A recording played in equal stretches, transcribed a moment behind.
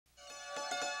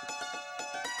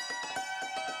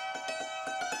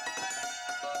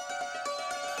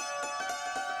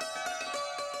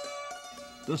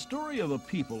The story of a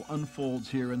people unfolds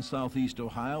here in Southeast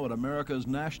Ohio at America's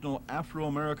National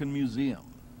Afro-American Museum.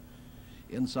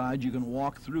 Inside, you can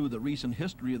walk through the recent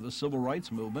history of the Civil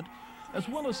Rights Movement, as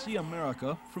well as see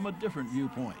America from a different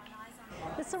viewpoint.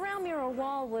 The surround mural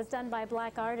wall was done by a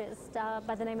black artist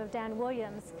by the name of Dan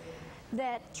Williams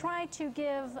that tried to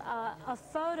give a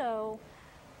photo,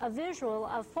 a visual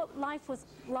of what life was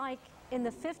like in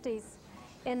the 50s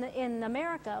in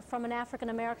America from an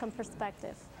African-American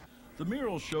perspective. The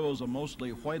mural shows a mostly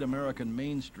white American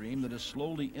mainstream that is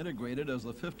slowly integrated as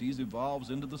the 50s evolves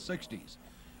into the 60s,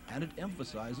 and it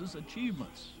emphasizes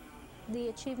achievements. The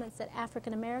achievements that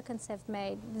African Americans have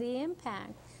made, the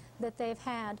impact that they've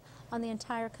had on the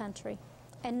entire country,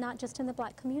 and not just in the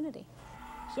black community.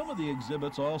 Some of the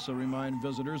exhibits also remind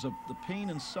visitors of the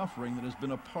pain and suffering that has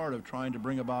been a part of trying to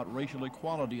bring about racial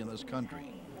equality in this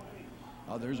country.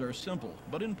 Others are simple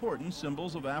but important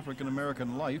symbols of African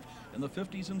American life in the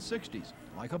 50s and 60s,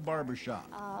 like a barbershop.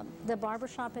 The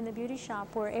barbershop and the beauty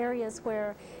shop were areas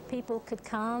where people could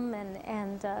come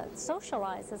and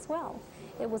socialize as well.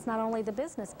 It was not only the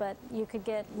business, but you could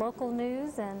get local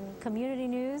news and community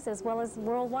news as well as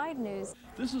worldwide news.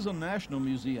 This is a national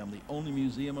museum, the only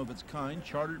museum of its kind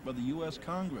chartered by the U.S.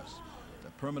 Congress. The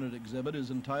permanent exhibit is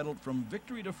entitled From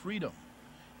Victory to Freedom.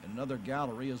 In another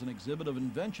gallery is an exhibit of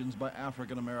inventions by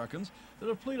African Americans that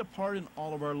have played a part in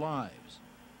all of our lives.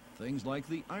 Things like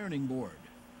the ironing board,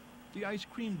 the ice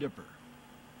cream dipper,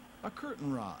 a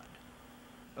curtain rod,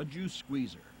 a juice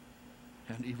squeezer,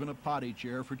 and even a potty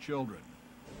chair for children.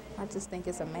 I just think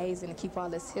it's amazing to keep all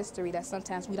this history that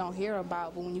sometimes we don't hear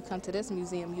about, but when you come to this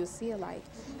museum, you'll see it like,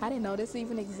 I didn't know this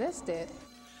even existed.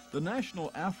 The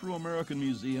National Afro-American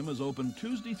Museum is open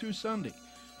Tuesday through Sunday.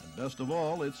 And best of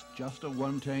all, it's just a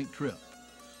one-tank trip.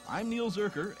 I'm Neil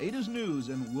Zerker, 8 News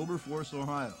in Wilberforce,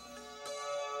 Ohio.